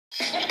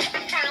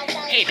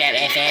Hey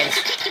Batman fans,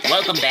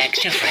 welcome back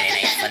to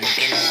Friday Night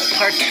Funkin'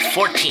 Part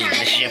 14.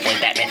 This is your boy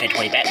Batman fan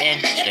 20 Batman.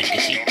 So as you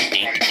can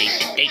see,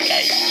 today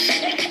guys,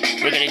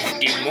 we're gonna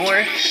do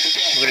more.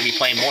 We're gonna be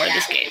playing more of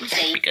this game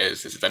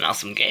because this is an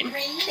awesome game.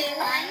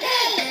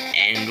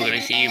 And we're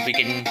gonna see if we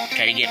can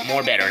try to get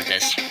more better at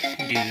this. Right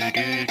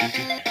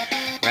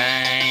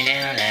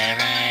down,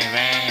 left, right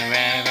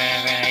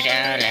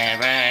down,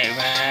 left,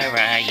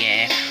 right,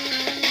 yeah.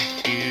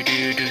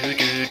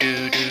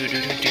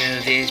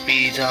 This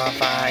beat's on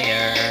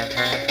fire.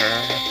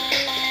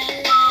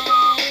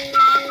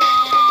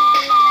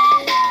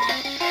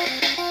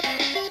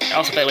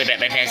 Also, by the way,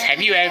 Batman fans,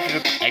 have you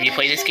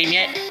played this game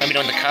yet? Let me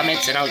know in the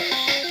comments, and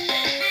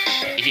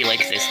if you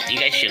like this, you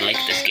guys should like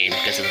this game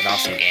because it's an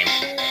awesome game.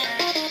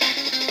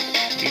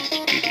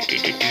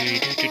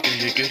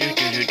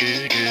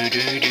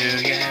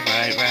 Yeah,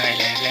 right,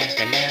 left,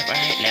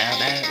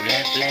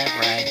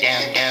 right,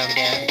 down,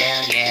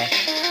 yeah.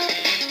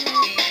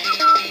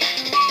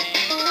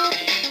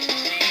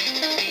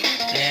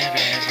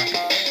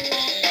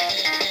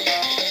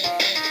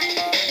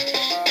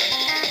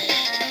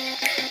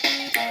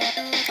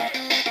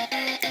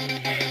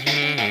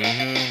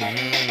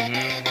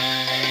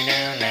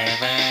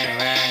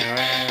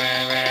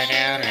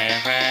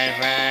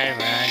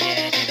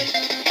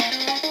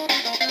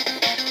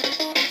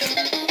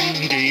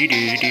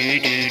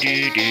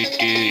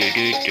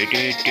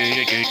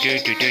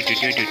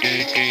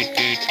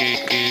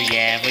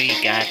 Yeah, we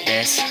got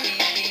this.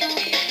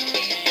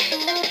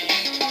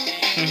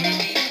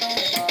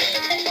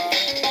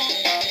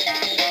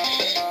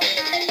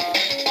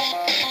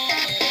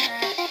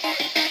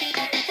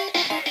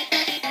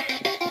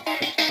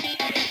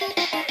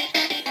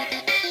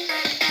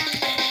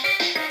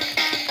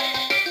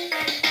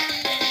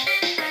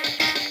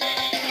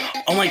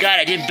 Oh my god,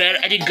 I did better.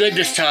 I did good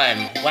this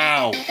time.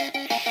 Wow.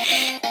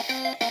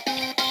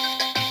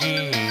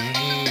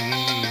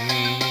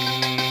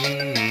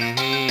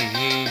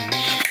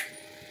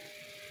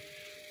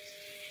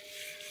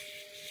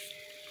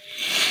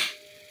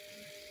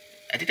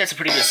 I think that's a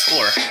pretty good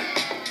score.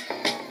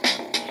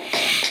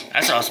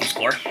 That's an awesome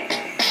score.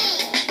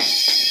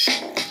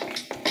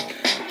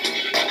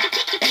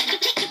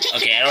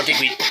 Okay, I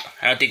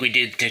don't think we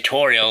did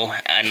tutorial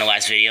in the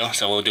last video,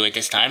 so we'll do it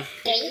this time.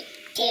 3,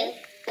 2,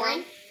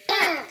 1,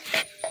 go!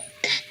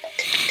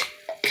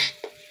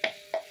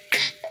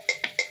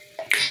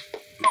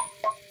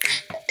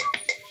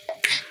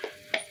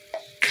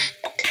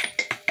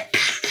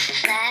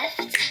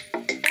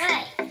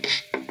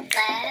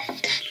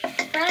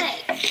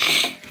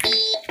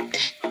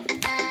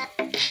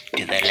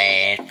 To the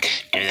left,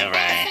 to the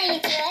right.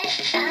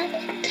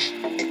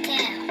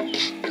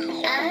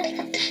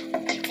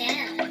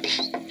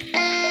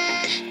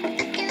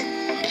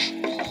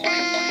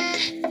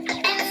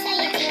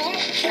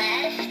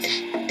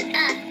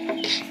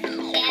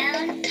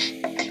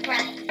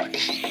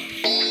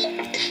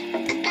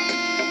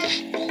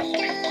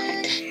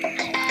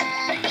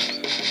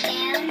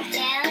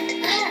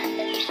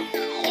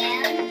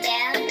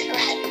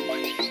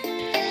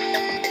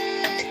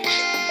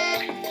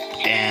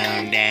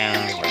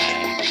 Down,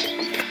 right.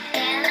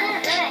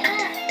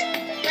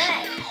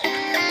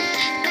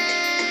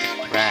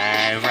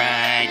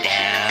 Right,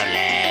 down,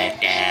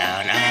 left,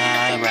 down,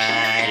 up,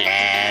 right,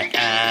 left,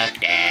 up,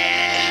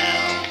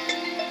 down.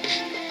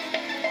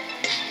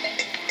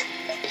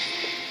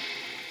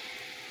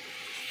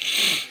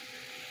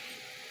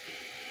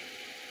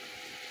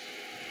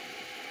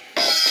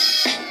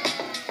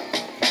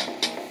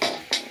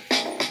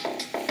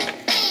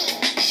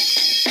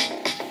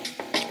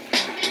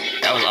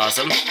 That was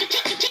awesome.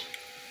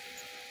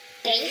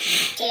 3,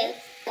 2,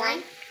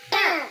 1,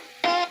 go!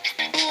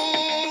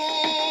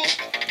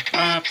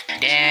 Up,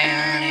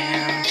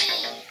 down,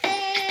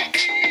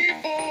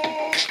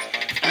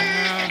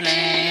 up,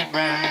 left,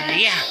 right,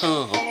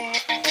 yahoo!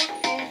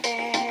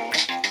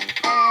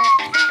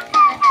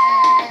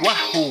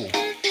 Wahoo!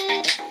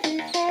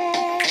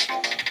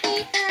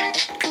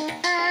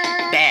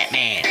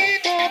 Batman!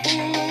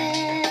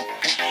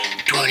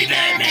 20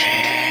 Batman!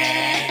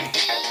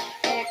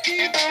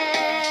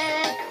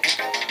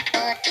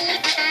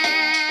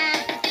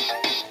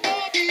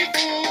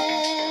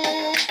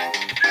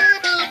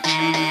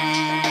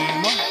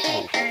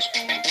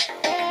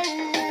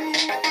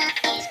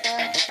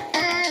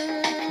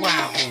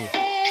 Wow.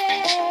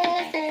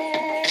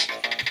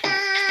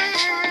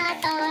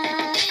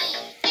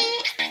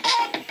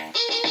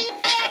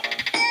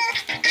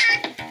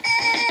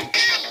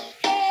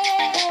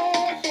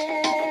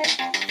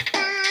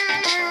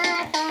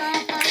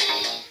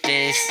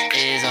 This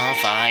is on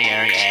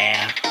fire,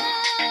 yeah.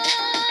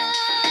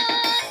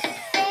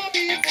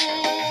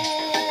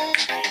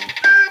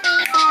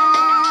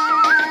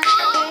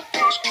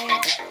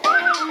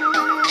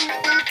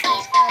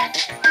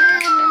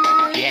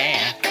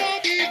 Yeah.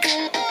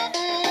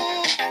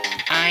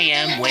 I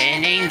am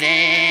winning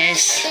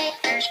this.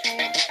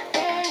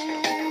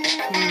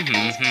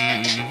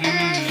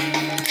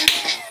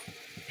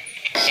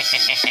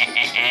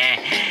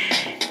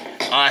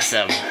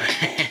 Awesome.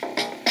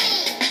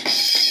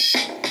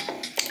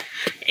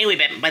 Anyway,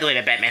 by the way,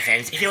 my Batman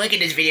fans, if you're liking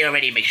this video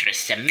already, make sure to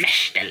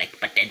smash the like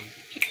button,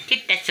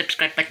 hit that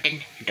subscribe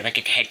button, and don't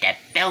forget to hit that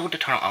bell to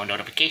turn on all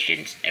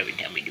notifications every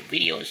time we do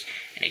videos.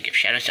 And I give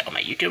shoutouts to all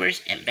my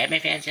YouTubers and Batman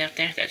fans out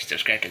there that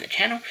subscribe to the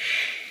channel.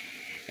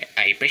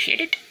 I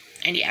appreciate it,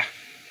 and yeah.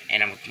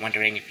 And I'm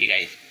wondering if you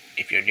guys,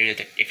 if you're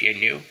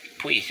new,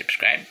 please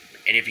subscribe.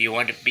 And if you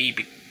want to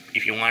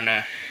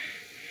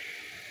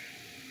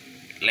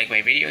like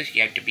my videos,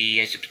 you have to be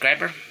a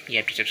subscriber. You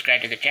have to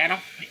subscribe to the channel.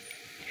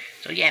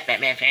 So yeah,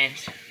 Batman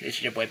fans, this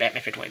is your boy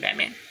Batman for Toy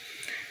Batman.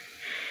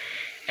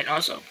 And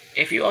also,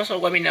 if you also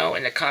let me know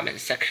in the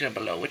comments section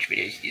below which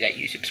videos that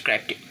you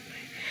subscribed.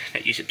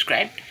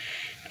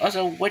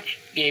 Also, which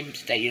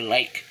games that you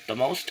like the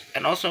most.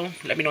 And also,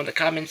 let me know in the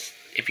comments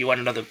if you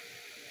want another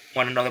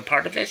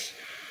part of this.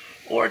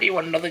 Or do you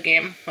want another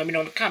game? Let me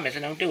know in the comments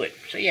and I'll do it.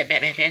 So yeah,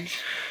 Batman fans,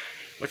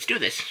 let's do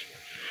this.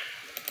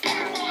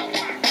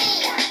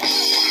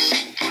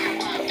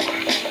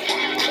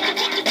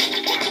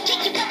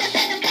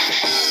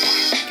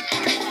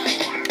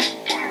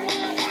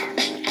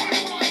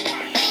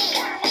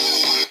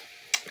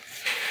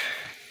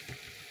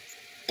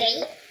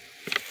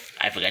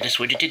 I forgot to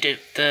switch it to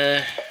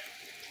the...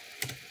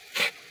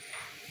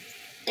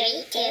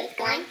 3, 2,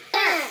 1, go!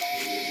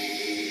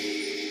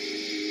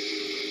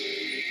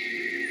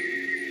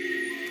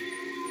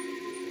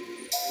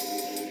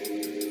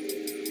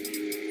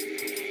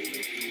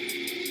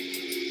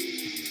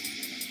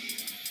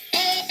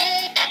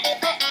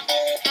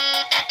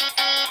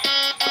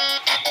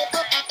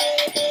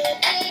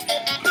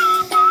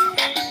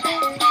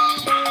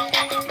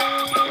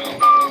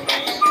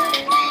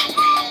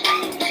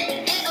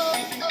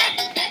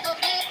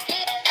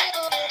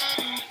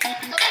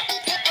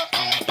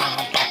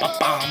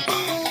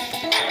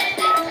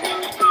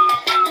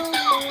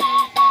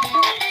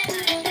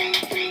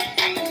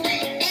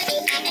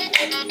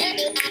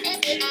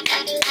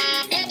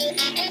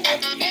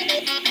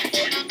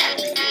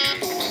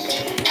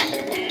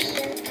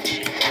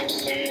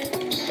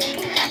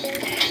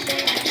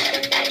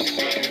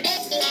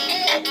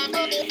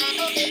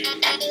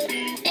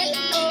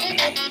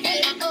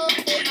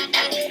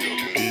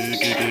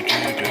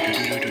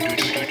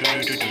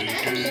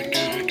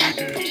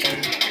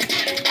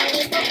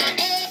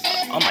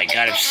 Oh my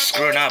god, I'm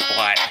screwing up a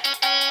lot.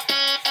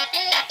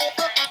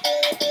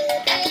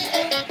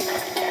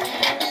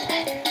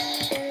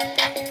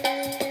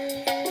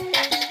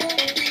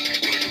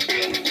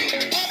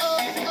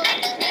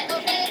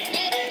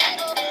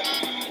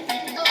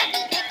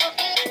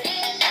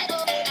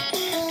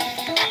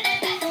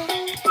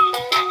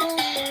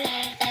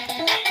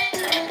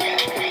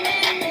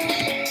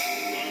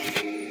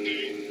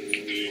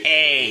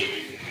 Hey!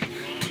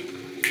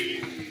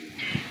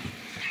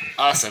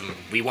 Awesome,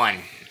 we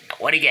won.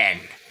 What again?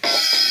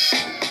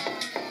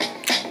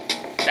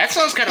 That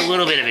song's got a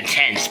little bit of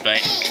intense, but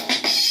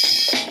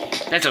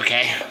that's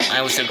okay.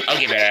 I'll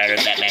get better out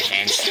of Batman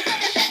fans.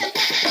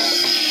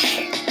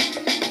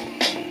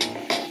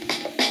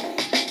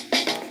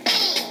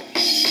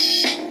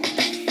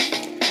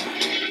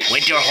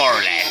 Winter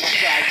Horrorland.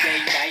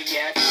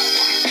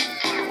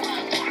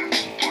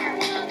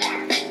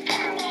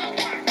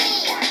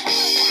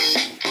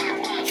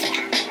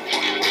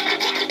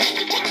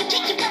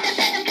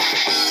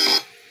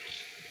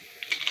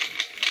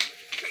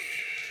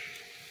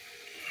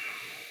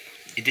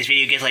 If this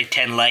video gets like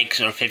 10 likes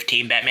or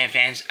 15 Batman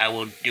fans, I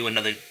will do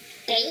another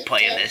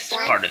play of this,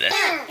 part of this.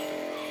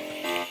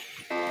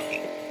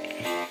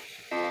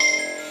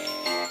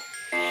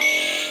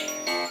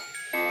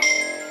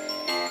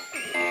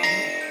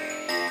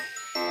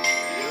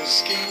 Your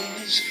skin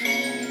is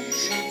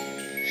freezing,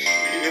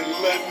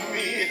 let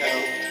me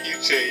help you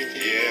take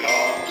it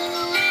off.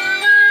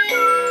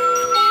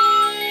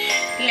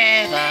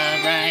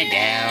 Lava right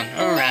down,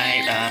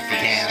 right off the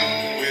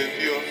down. With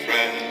your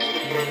friends, the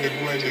perfect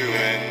way to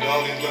end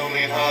all these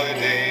lonely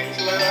holidays.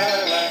 La la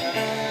la.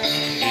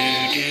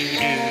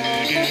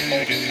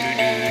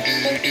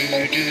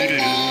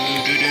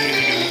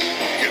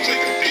 You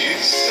take a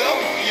piece of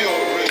your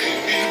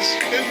rabies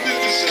and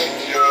vivisect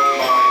your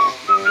mind.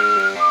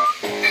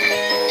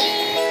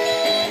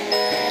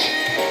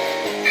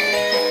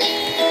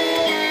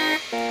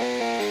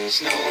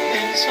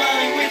 Snowman's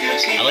flying with your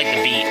teeth. I like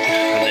the beat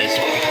of this.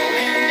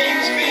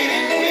 Things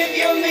beating with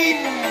your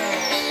meat.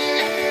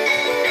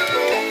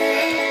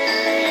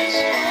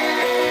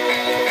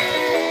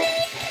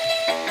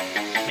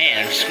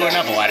 Man, I'm screwing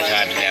up a lot of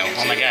times now.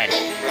 Oh my god.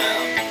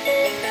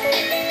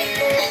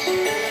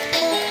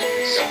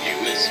 Some you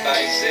with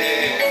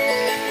spices.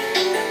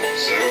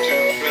 Serve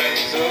two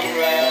friends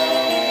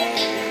around.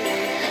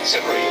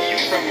 Separate you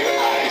from your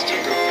eyes. Took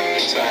her from the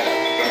side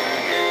and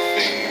burn her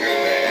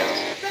fingernails.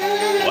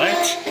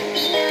 What?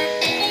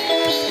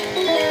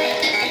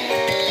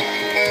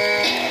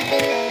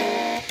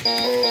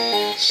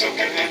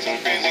 Soaking hands in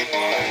crazy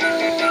wine.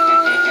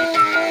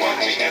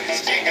 Watching as the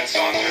sting gets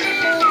softer.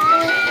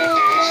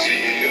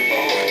 See your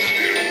bones,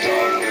 spirit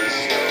dark with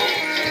snow.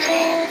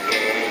 Drop the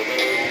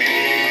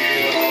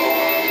beat.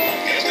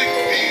 Just a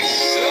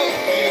piece of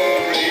your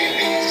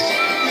rabies.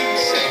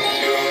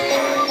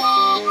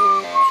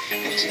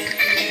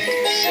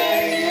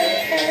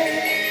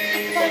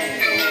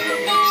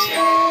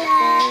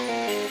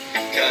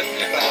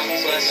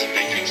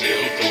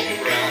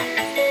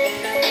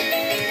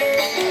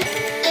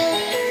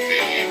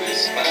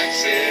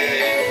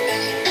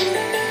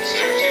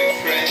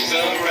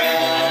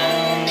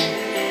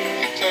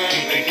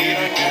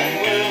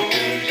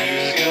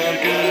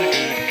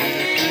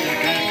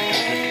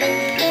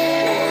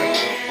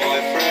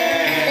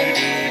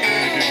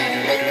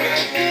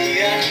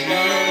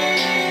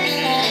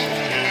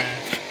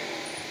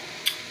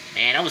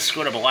 almost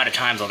screwed up a lot of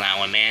times on that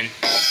one, man.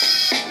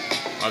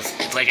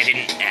 It's like I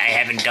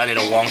haven't done it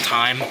a long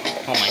time.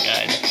 Oh my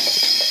god.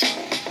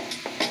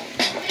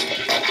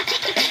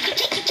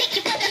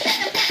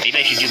 Maybe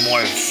I should do more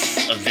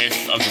of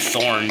this, of the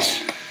thorns,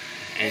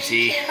 and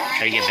see,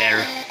 try to get better.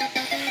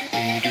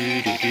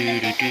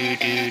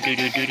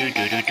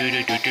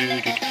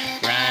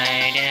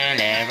 Right down,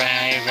 left,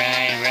 right,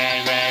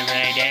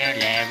 down,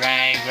 left,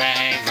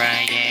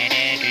 right, yeah.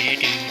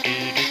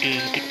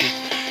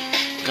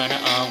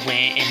 Gonna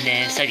win in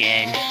this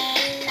again.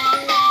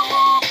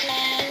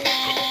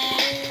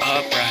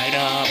 Up, right,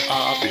 up,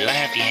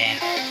 left, yeah.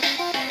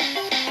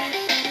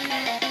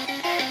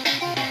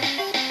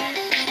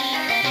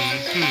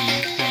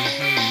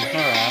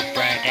 Up,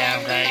 right,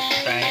 down, right,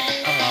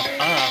 up,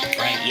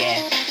 right, yeah.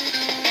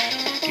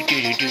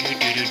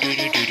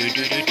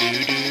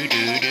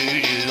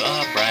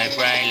 Up, right,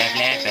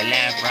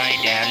 left, right,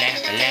 down,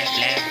 left,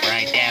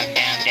 right,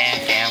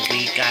 down. We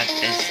got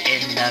this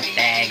in the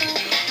bag.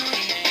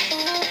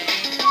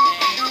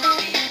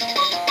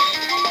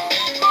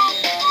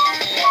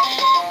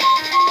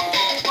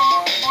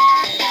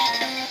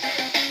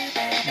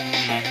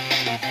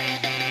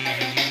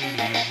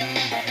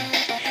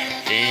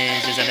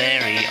 This is a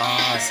very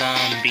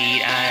awesome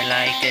beat. I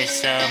like this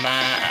so much.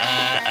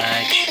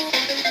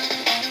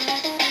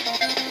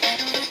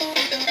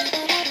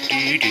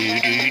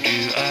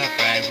 Up,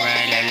 right,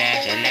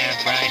 left,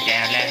 right,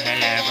 down, left,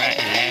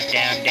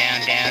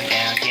 down.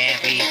 Yeah,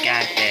 we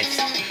got this.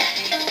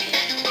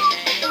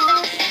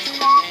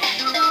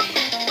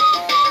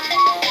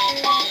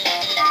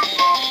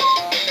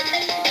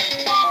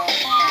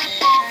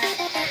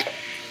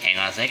 Hang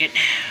on a second.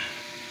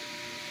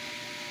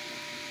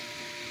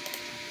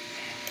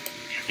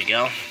 Here we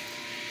go.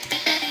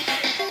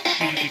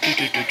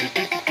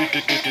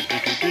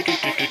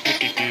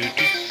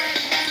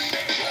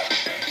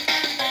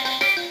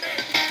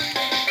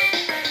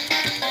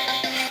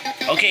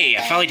 Okay, I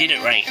finally did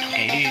it right.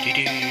 Okay.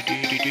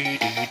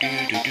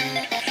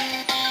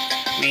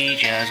 We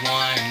just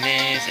won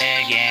this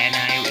again.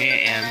 I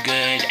am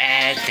good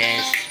at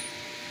this.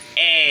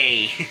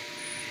 Hey.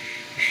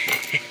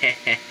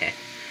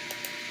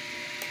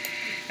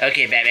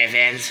 Okay, Batman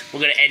fans,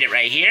 we're gonna end it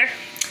right here.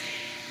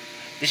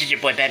 This is your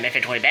boy Batman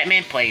Fan 20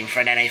 Batman playing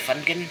Friday Night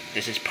Funkin'.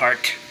 This is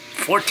part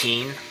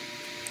 14,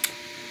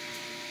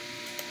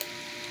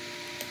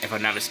 if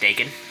I'm not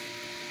mistaken,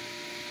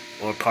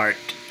 or part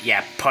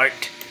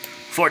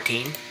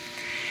 14.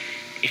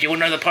 If you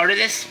want another part of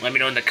this, let me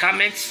know in the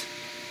comments.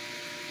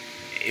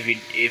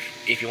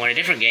 If you want a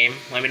different game,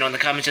 let me know in the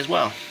comments as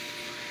well.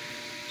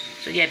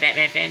 So yeah,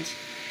 Batman fans,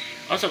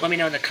 also let me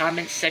know in the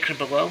comments section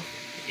below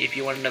if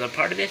you want another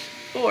part of this,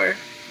 or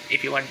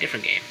if you want a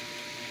different game.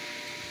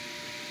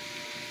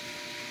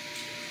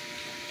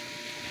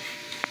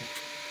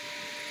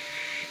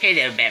 Hey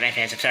there, Batman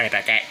fans, I'm sorry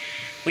about that.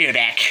 We are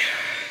back.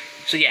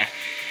 So yeah,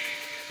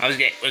 we're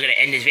gonna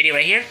end this video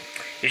right here.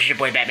 This is your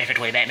boy Batman Fan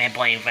 20 Batman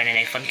playing Friday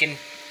Night Funkin'.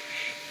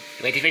 If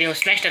you like this video,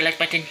 smash that like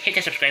button, hit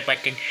that subscribe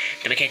button,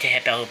 don't forget to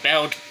hit bell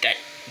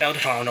to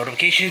turn on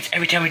notifications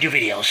every time we do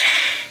videos.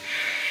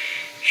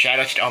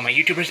 Shoutouts to all my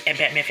YouTubers and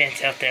Batman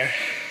fans out there.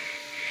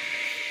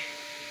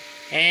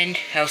 And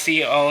I'll see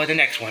you all in the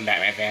next one,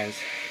 Batman fans.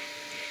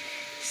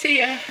 See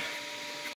ya!